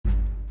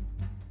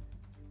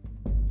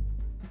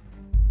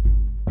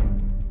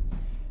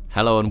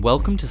Hello and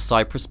welcome to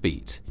Cyprus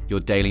Beat, your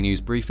daily news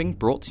briefing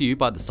brought to you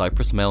by the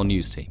Cyprus Mail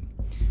news team.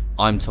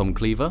 I'm Tom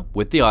Cleaver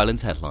with the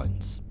island's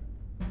headlines.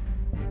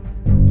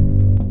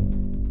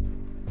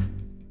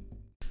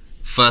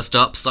 First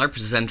up,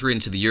 Cyprus's entry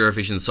into the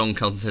Eurovision Song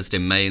Contest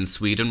in May in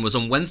Sweden was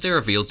on Wednesday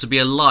revealed to be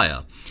a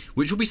liar,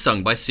 which will be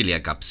sung by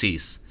Silia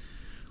Kapsis.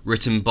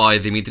 Written by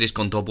Dimitris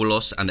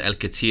Kontopoulos and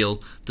Elke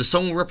Thiel, the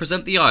song will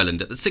represent the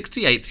island at the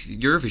 68th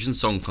Eurovision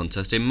Song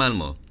Contest in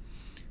Malmo.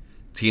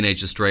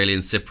 Teenage Australian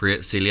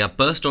Cypriot Silia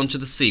burst onto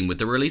the scene with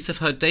the release of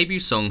her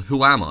debut song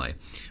Who Am I,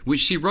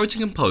 which she wrote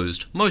and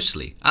composed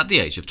mostly at the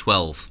age of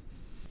 12.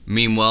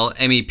 Meanwhile,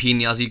 MEP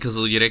Niyazi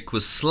Kizilyurek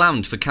was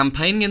slammed for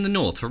campaigning in the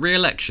north for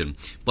re-election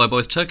by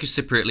both Turkish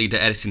Cypriot leader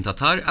Ersin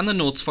Tatar and the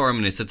North's Foreign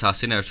Minister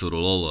Tahsin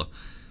Ertugruloglu.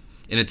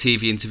 In a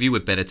TV interview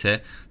with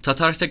BRT,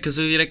 Tatar said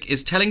Kizilyurek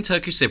is telling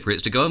Turkish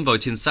Cypriots to go and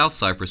vote in South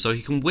Cyprus so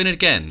he can win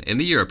again in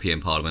the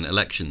European Parliament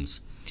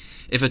elections.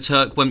 If a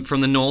Turk went from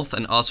the north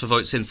and asked for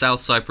votes in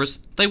South Cyprus,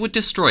 they would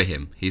destroy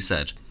him, he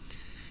said.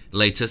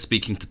 Later,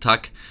 speaking to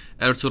TAK,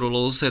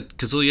 Ertugruloglu said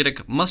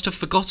Kizilyurek must have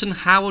forgotten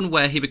how and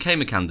where he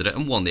became a candidate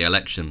and won the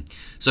election,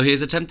 so he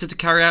has attempted to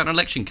carry out an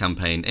election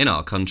campaign in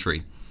our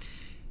country.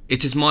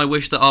 It is my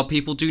wish that our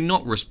people do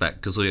not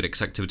respect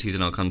Kizilyurek's activities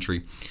in our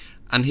country,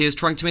 and he is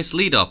trying to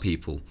mislead our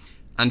people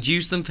and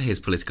use them for his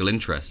political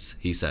interests,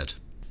 he said.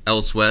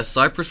 Elsewhere,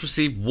 Cyprus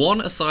received one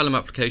asylum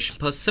application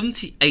per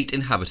 78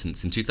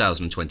 inhabitants in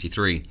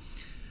 2023.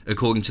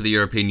 According to the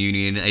European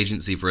Union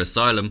Agency for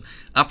Asylum,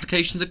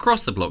 applications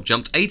across the bloc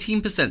jumped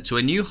 18% to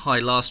a new high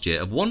last year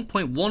of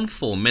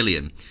 1.14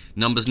 million,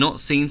 numbers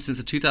not seen since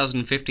the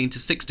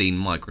 2015-16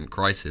 migrant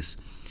crisis.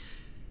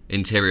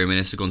 Interior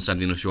Minister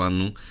Konstantinos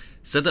Ioannou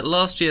said that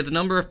last year the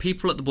number of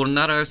people at the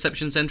Bornara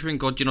reception centre in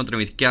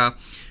Godginodromithia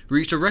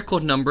reached a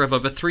record number of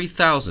over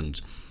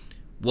 3,000,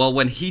 while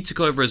when he took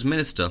over as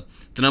minister,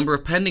 the number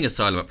of pending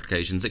asylum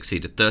applications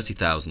exceeded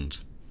 30,000.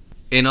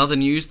 In other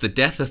news, the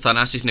death of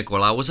Thanasis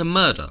Nicolaou was a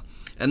murder,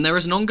 and there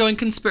is an ongoing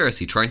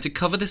conspiracy trying to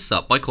cover this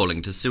up by calling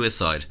it a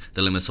suicide,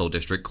 the Limassol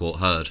District Court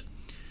heard.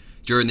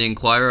 During the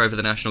inquiry over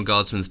the National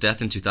Guardsman's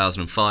death in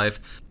 2005,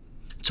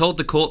 told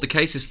the court the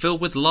case is filled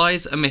with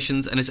lies,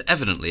 omissions, and is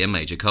evidently a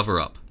major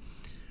cover-up.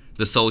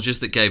 The soldiers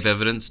that gave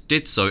evidence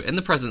did so in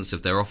the presence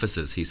of their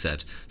officers, he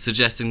said,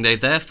 suggesting they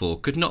therefore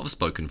could not have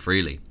spoken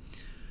freely.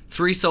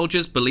 3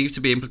 soldiers believed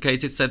to be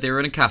implicated said they were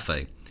in a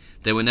cafe.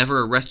 They were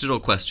never arrested or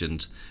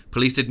questioned.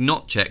 Police did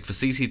not check for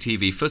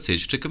CCTV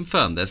footage to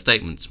confirm their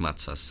statements,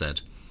 Matsas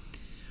said.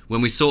 When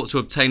we sought to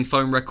obtain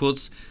phone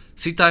records,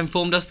 Sita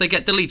informed us they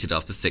get deleted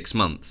after 6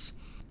 months.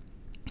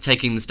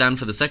 Taking the stand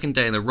for the second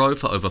day in a row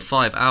for over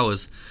 5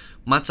 hours,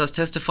 Matsas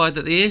testified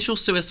that the initial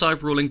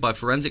suicide ruling by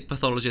forensic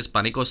pathologist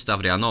Panikos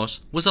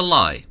Stavrianos was a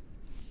lie.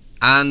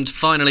 And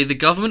finally, the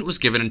government was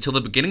given until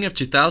the beginning of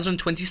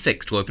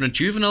 2026 to open a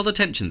juvenile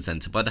detention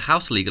centre by the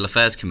House Legal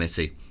Affairs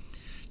Committee.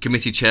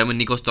 Committee Chairman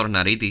Nikos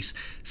Tornaridis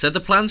said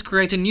the plans to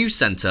create a new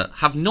centre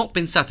have not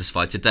been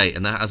satisfied to date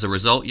and that as a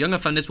result young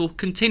offenders will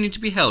continue to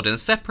be held in a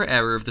separate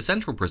area of the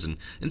central prison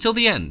until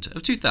the end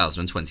of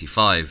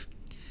 2025.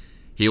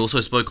 He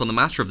also spoke on the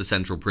matter of the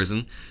central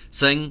prison,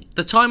 saying,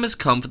 "The time has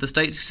come for the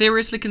state to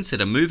seriously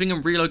consider moving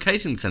and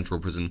relocating the central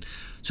prison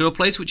to a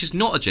place which is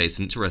not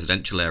adjacent to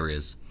residential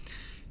areas."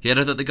 He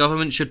added that the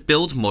government should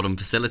build modern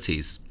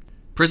facilities.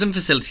 Prison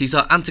facilities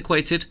are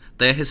antiquated,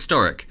 they are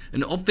historic,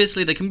 and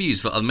obviously they can be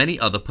used for many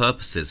other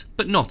purposes,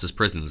 but not as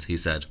prisons, he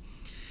said.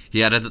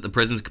 He added that the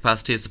prison's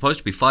capacity is supposed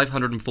to be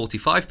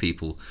 545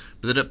 people,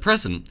 but that at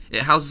present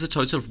it houses a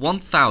total of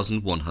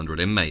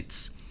 1,100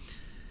 inmates.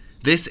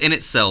 This in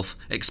itself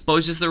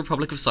exposes the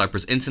Republic of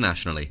Cyprus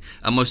internationally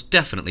and most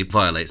definitely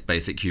violates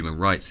basic human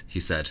rights, he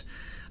said,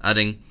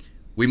 adding,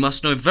 "We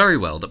must know very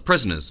well that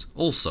prisoners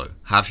also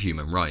have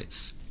human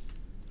rights."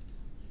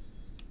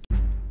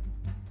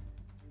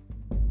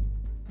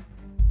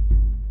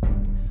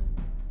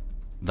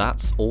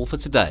 That's all for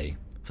today.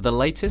 For the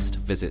latest,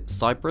 visit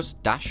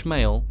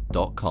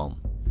cyprus-mail.com.